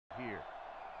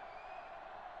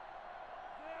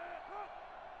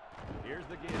Here's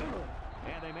the give.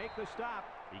 And they make the stop.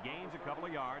 He gains a couple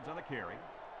of yards on the carry.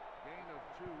 Gain of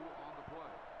 2 on the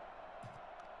play.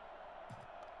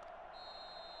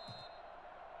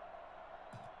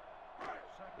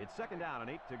 It's second down and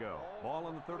 8 to go. Ball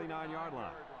on the 39-yard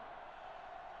line.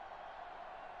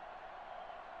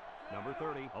 Number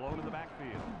 30 alone in the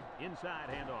backfield. Inside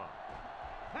handoff.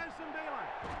 Has some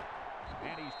daylight.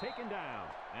 And he's taken down.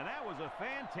 And that was a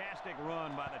fantastic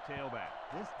run by the tailback.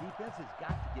 This defense has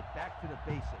got to get back to the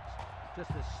basics.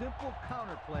 Just a simple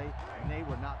counter play, and they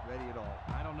were not ready at all.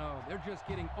 I don't know. They're just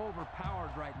getting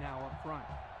overpowered right now up front.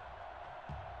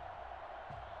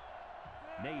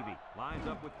 Navy lines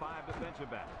up with 5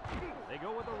 defensive backs. They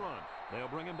go with the run. They'll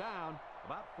bring him down.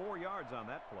 About 4 yards on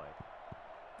that play.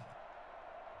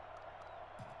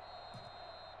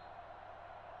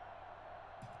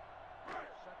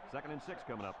 Second and 6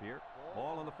 coming up here.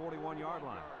 Ball on the 41-yard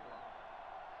line.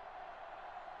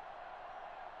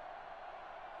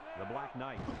 The Black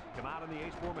Knights come out in the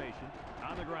ace formation.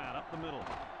 On the ground, up the middle.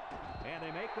 And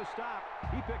they make the stop.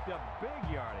 He picked up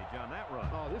big yardage on that run.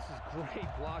 Oh, this is great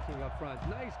blocking up front.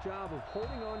 Nice job of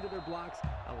holding on to their blocks,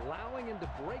 allowing him to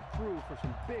break through for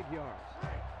some big yards.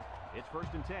 It's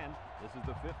first and 10. This is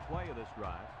the 5th play of this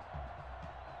drive.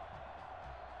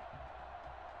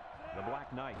 The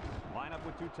Black Knights line up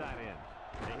with 2 tight ends.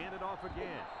 They hand it off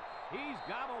again. He's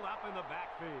gobbled up in the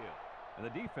backfield. And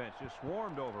the defense just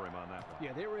swarmed over him on that one.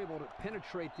 Yeah, they were able to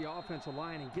penetrate the offensive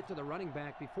line and get to the running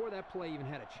back before that play even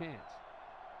had a chance.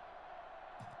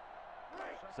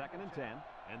 Second and 10,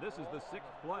 and this is the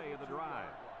 6th play of the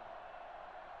drive.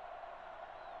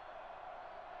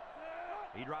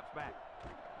 He drops back.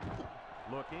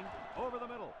 Looking over the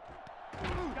middle.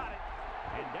 Got it.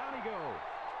 And down he goes.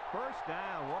 First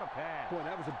down. What a pass. Boy,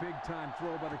 that was a big-time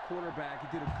throw by the quarterback.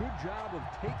 He did a good job of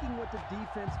taking what the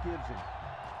defense gives him.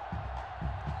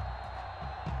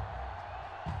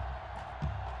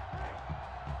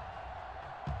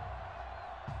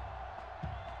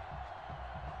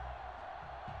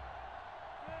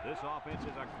 This offense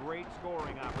is a great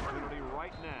scoring opportunity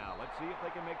right now. Let's see if they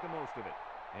can make the most of it.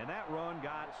 And that run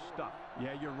got stuffed.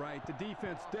 Yeah, you're right. The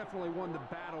defense definitely won the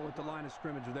battle at the line of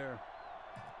scrimmage there.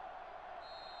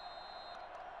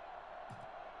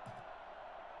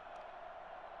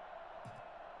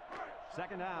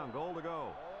 Second down, goal to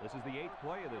go. This is the 8th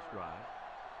play of this drive.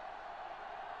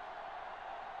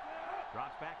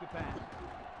 Drops back to pass.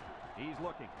 He's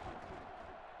looking.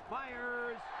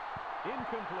 Fires.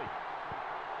 Incomplete.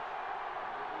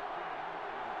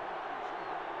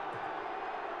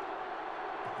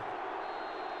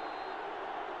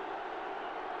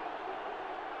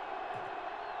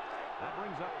 That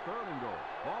brings up 3rd and goal.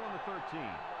 Ball on the 13.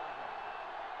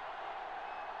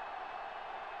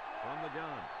 From the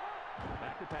gun.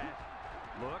 Back to pass.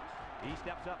 Looks. He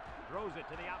steps up. Throws it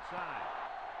to the outside.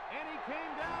 And he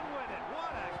came down with it.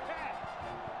 What a catch.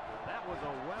 That was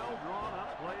a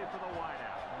well-drawn-up play for the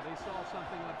wideout. Well, they saw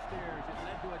something upstairs. It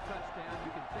led to a touchdown.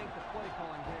 You can thank the play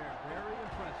calling there. Very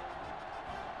impressive.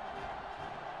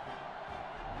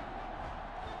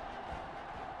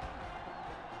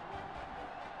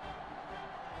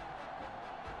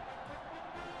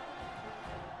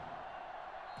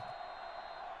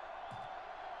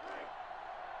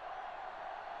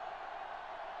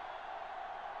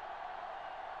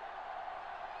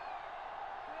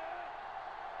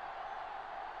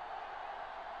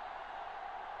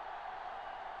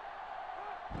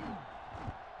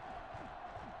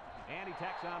 And he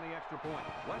tacks on the extra point.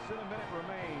 Less than a minute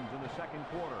remains in the second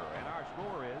quarter, and our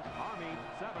score is Army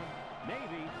 7,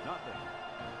 Navy nothing.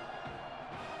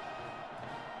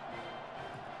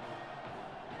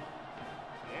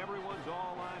 Everyone's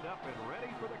all lined up and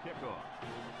ready for the kickoff.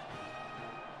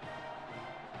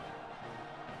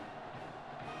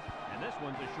 And this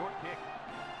one's a short kick.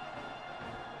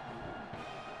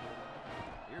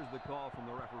 Here's the call from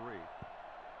the referee.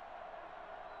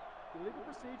 Illegal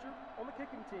procedure on the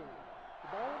kicking team. The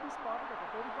ball will be spotted at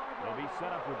the 35-yard line. They'll be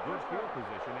set up with good field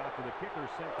position after the kicker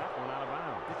sent that one out of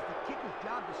bounds. It's the kicker's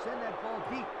job to send that ball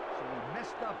deep, so he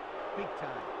messed up big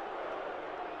time.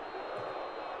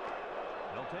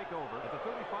 They'll take over at the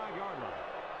 35-yard line.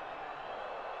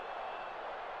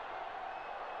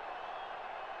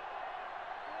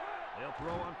 They'll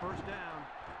throw on first down.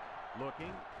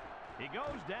 Looking. He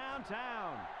goes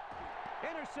downtown.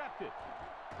 Intercepted.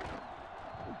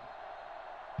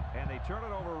 And they turn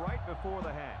it over right before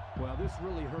the half. Well, this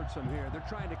really hurts them here. They're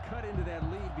trying to cut into that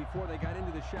lead before they got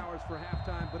into the showers for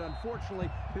halftime, but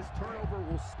unfortunately, this turnover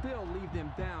will still leave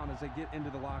them down as they get into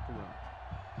the locker room.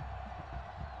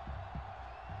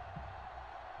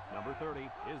 Number 30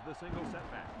 is the single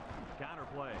setback. Counter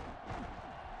play.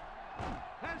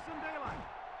 Has some daylight.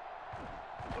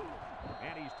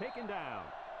 And he's taken down.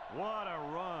 What a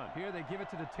run. Here they give it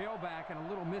to the tailback and a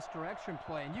little misdirection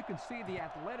play, and you can see the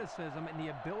athleticism and the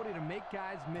ability to make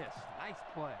guys miss. Nice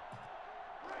play.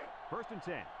 1st and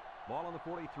 10. Ball on the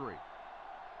 43.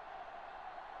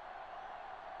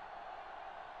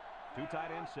 Two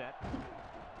tight end set.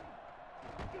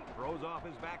 Throws off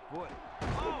his back foot.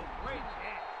 Oh, great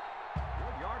catch.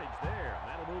 Good yardage there.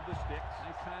 That'll move the sticks.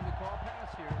 Nice time to call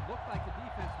pass here. It looked like the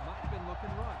defense might have been looking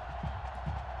run.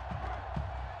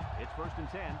 It's 1st and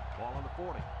 10. Ball on the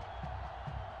 40.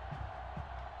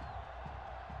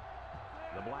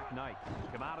 The Black Knights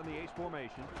come out in the ace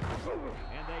formation.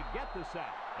 And they get the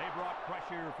sack. They brought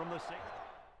pressure from the 6th.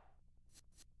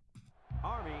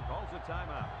 Army calls a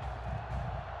timeout.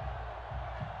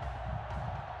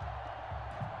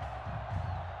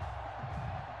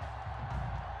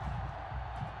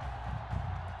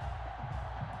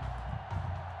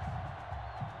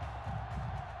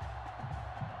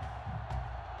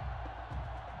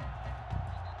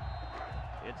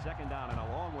 It's 2nd down and a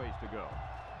long ways to go.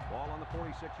 Ball on the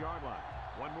 46-yard line.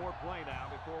 One more play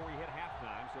now before we hit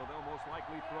halftime, so they'll most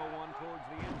likely throw one towards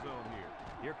the end zone here.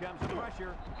 Here comes the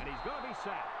pressure, and he's going to be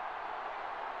sacked.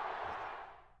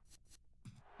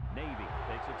 Navy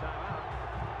takes a timeout.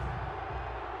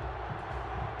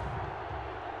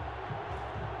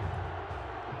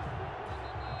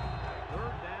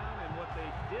 Third down and what they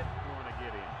did want to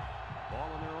get in. Ball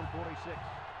on their own 46.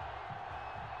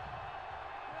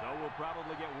 So we'll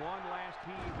probably get one last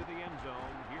heave to the end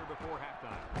zone here before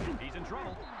halftime. He's in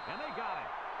trouble, and they got him.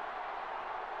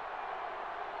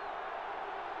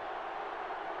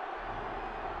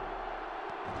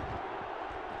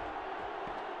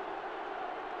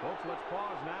 Folks, let's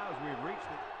pause now as we've reached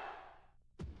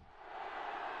it.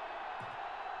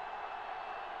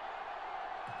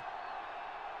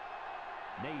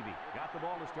 Navy got the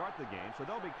ball to start the game, so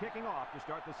they'll be kicking off to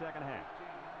start the second half.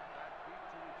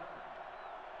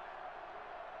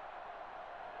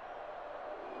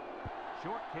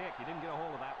 Short kick. He didn't get a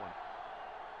hold of that one.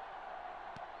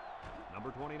 Number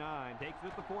 29 takes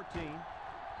it to 14.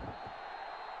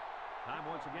 Time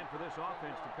once again for this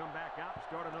offense to come back out and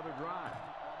start another drive.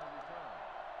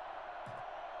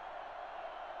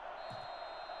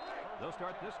 They'll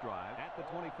start this drive at the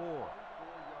 24.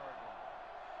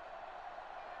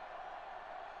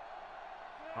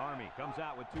 Army comes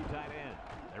out with two tight ends.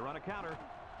 They run a counter.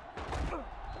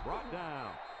 Brought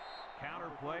down. Counter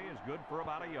play is good for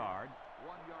about a yard.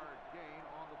 1 yard gain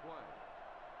on the play.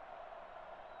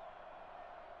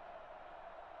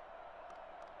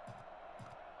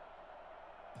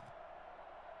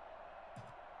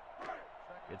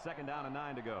 It's 2nd down and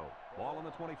 9 to go. Ball on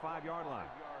the 25-yard line.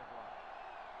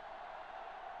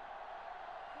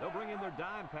 They'll bring in their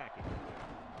dime package.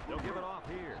 They'll give it off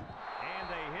here. And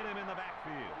they hit him in the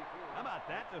backfield. How about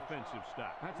that defensive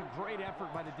stop? That's a great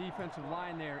effort by the defensive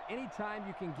line there. Anytime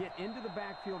you can get into the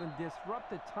backfield and disrupt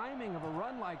the timing of a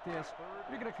run like this,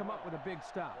 you're going to come up with a big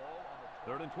stop.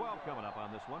 3rd and 12 coming up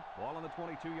on this one. Ball on the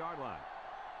 22-yard line.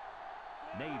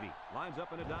 Navy lines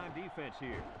up in a dime defense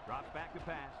here. Drops back to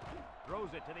pass. Throws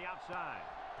it to the outside.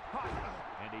 Caught.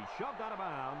 And he's shoved out of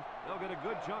bounds. They'll get a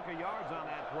good chunk of yards on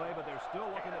that play, but they're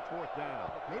still looking at 4th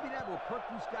down. Maybe that will perk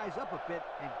these guys up a bit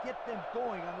and get them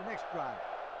going on the next drive.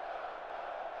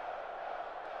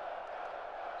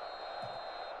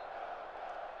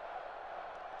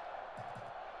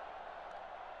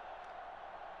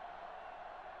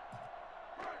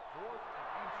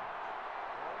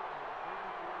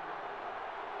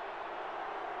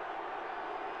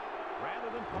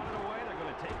 Rather than punt it away, they're going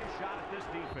to take a shot at this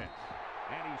defense.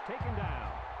 And he's taken down.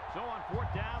 So on 4th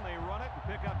down, they run it and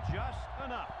pick up just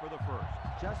enough for the first.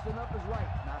 Just enough is right.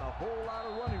 Not a whole lot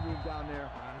of running room down there.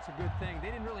 That's a good thing.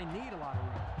 They didn't really need a lot of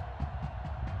room.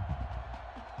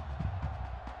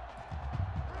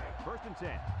 1st and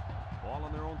 10. Ball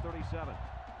on their own 37.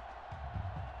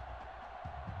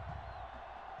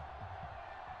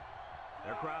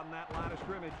 They're crowding that line of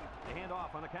scrimmage. They hand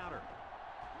off on the counter.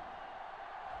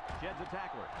 Sheds a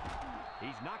tackler.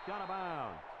 He's knocked out of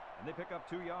bounds. And they pick up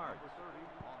 2 yards. Number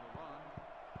 30 on the run.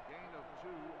 Gain of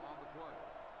 2 on the play.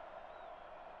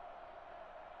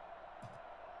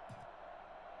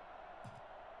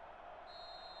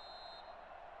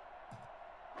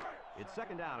 It's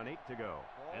 2nd down and 8 to go.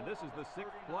 And this is the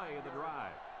 6th play of the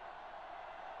drive.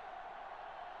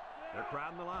 They're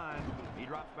crowding the line. He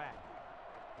drops back.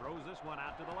 Throws this one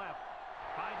out to the left.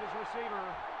 Finds his receiver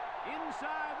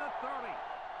inside the 30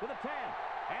 to the 10.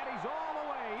 And he's all the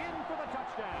way in for the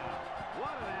touchdown.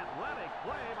 What an athletic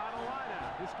play by the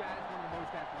lineout. This guy is one of the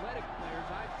most athletic players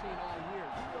I've seen all year.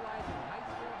 You realize in high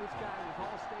school this guy was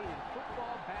all-state in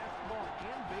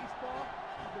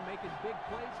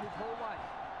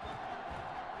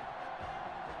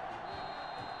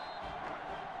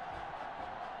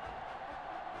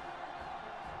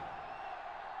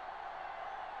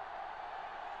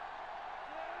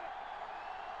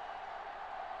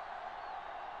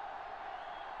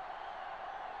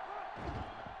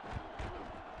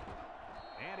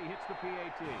he hits the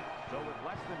PAT. So with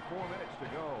less than 4 minutes to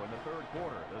go in the third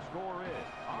quarter, the score is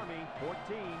Army 14,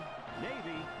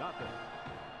 Navy nothing.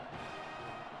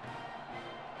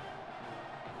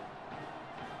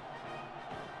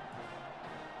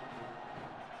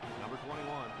 Number 21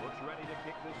 looks ready to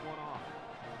kick this one off.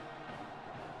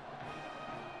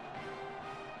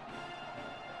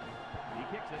 He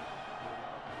kicks it.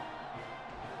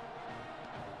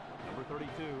 Number 32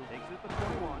 takes it to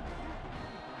 21.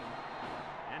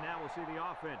 And now we'll see the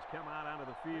offense come out onto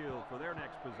the field for their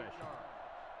next possession.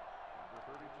 Number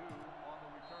 32 on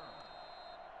the return.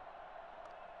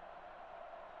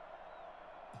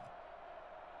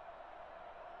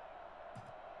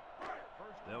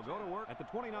 They'll go to work at the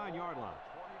 29-yard line.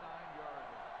 29-yard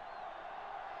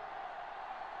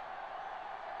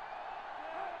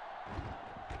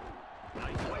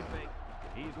line. Nice play fake.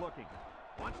 He's looking.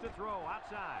 Wants to throw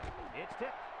outside. It's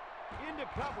tipped into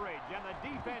coverage, and the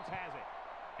defense has it.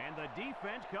 And the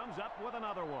defense comes up with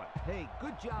another one. Hey,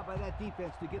 good job by that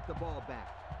defense to get the ball back.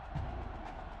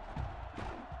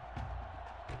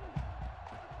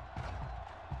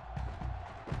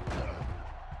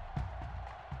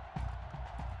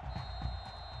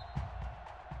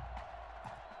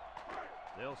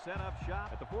 They'll set up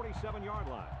shop at the 47-yard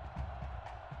line.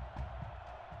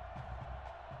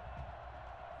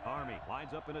 Army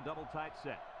lines up in a double tight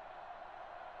set.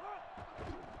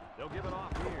 They'll give it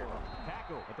off here.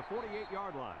 Tackle at the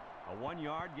 48-yard line. A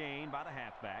 1-yard gain by the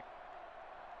halfback.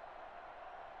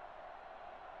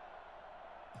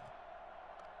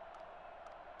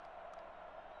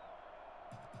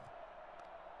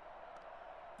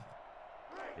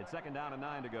 It's second down and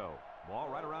 9 to go. Ball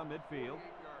right around midfield.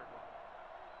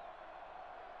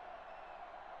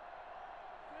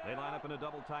 They line up in a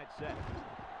double tight set.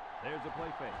 There's a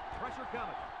play fake. Pressure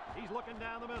coming. He's looking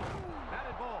down the middle.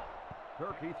 Batted ball.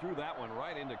 Kirk, he threw that one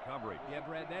right into coverage. Yeah,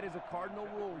 Brad, that is a cardinal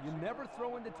rule. You never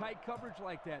throw into tight coverage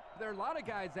like that. There are a lot of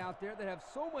guys out there that have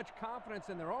so much confidence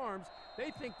in their arms,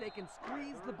 they think they can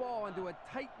squeeze the ball into a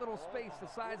tight little space the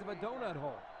size of a donut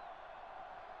hole.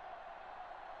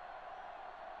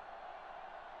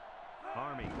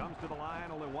 Army comes to the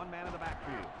line, only one man in the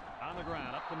backfield. On the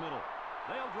ground, up the middle.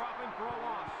 They'll drop him for a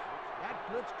loss. That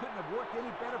blitz couldn't have worked any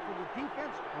better for the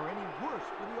defense or any worse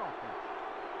for the offense.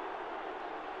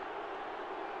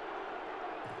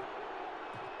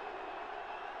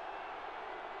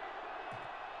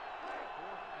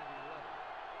 Fourth and 11.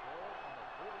 Ball on the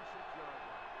 46-yard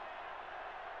line.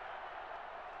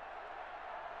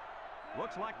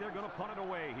 Looks like they're going to punt it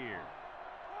away here.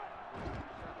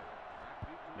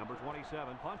 Number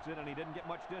 27 punts it, and he didn't get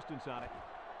much distance on it.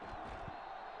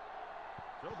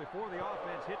 So before the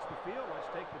offense hits the field, let's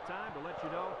take the time to let you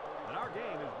know that our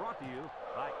game is brought to you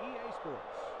by EA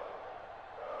Sports.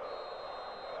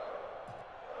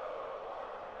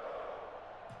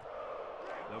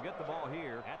 They'll get the ball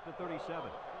here at the 37.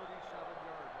 37-yard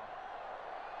line.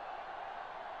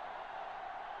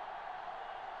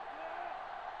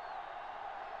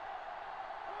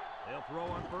 They'll throw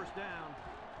on first down.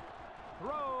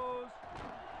 Throws.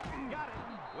 Got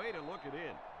it. Way to look it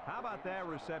in. How about that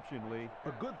reception, Lee?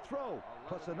 A good throw,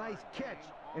 plus a nice catch,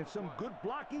 and some good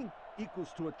blocking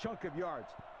equals to a chunk of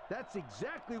yards. That's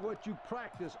exactly what you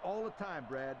practice all the time,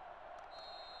 Brad.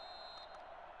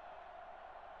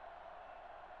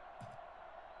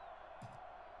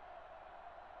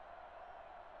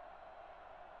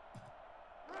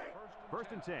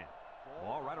 First and 10.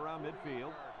 Ball right around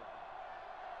midfield.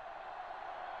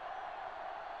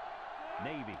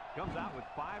 Navy comes out with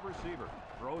 5 receivers.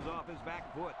 Throws off his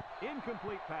back foot.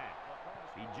 Incomplete pass.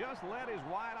 He just let his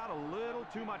wide out a little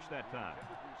too much that time.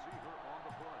 Receiver on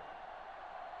the play.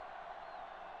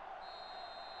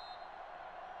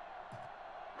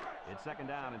 It's second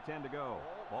down and 10 to go.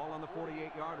 Ball on the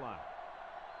 48-yard line.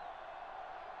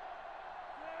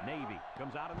 Navy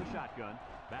comes out in the shotgun.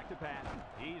 Back to pass.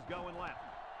 He's going left.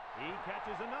 He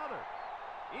catches another.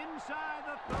 Inside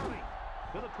the 30.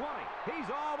 To the 20. He's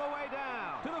all the way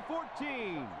down. To the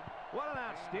 14. What an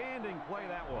outstanding play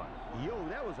that was. Yo,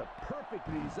 that was a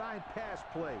perfectly designed pass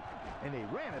play, and they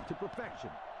ran it to perfection.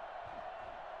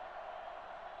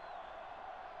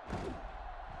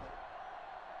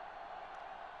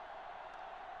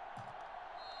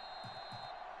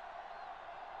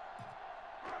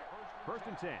 First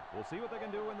and 10. We'll see what they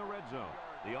can do in the red zone.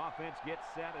 The offense gets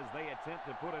set as they attempt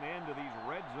to put an end to these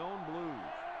red zone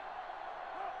blues.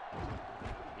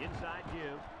 Inside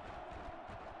give.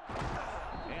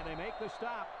 And they make the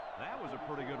stop. That was a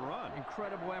pretty good run.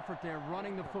 Incredible effort there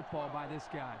running the football by this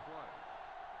guy.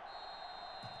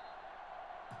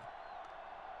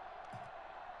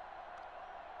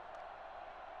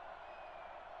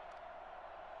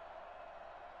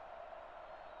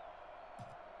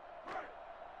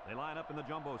 They line up in the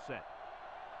jumbo set.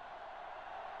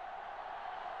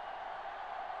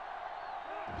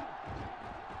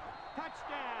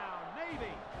 Touchdown,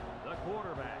 Navy! The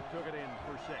quarterback took it in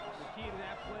for 6. The key to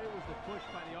that play was the push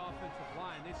by the offensive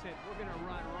line. They said, we're going to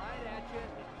run right at you,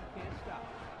 and you can't stop.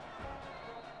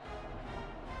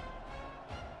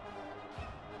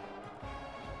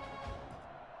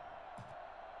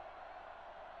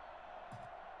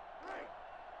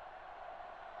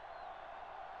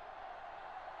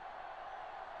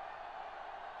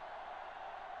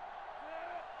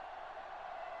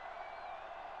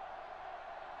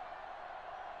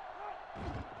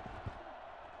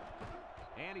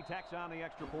 And he tacks on the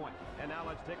extra point. And now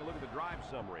let's take a look at the drive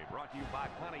summary brought to you by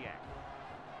Pontiac.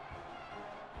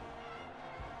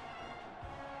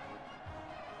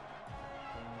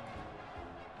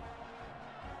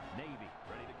 Navy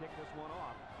ready to kick this one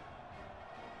off.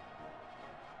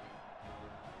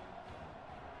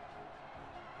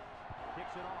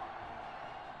 Kicks it off.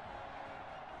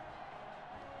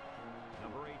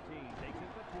 Number 18 takes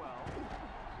it to 12.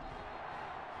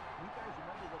 You guys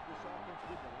remember what this offense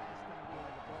did the last time they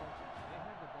had the ball? They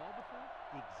had the ball before?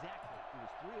 Exactly. It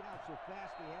was 3 and out so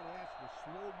fast they had to ask for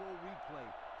slow-mo replay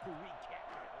to recap.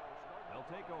 They'll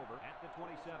take over at the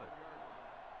 27.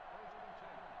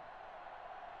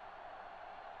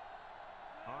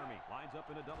 Army lines up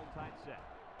in a double tight set.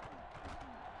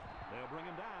 They'll bring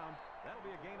him down. That'll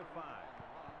be a gain of 5.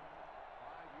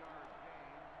 5-yard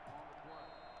gain on the play.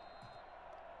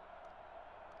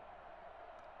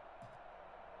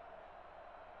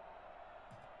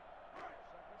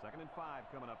 Second and 5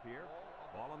 coming up here.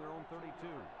 Ball on their own 32.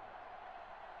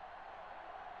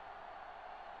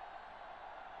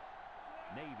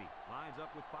 Navy lines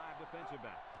up with 5 defensive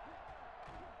backs.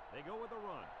 They go with a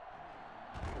run.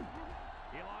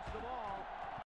 He lost the ball.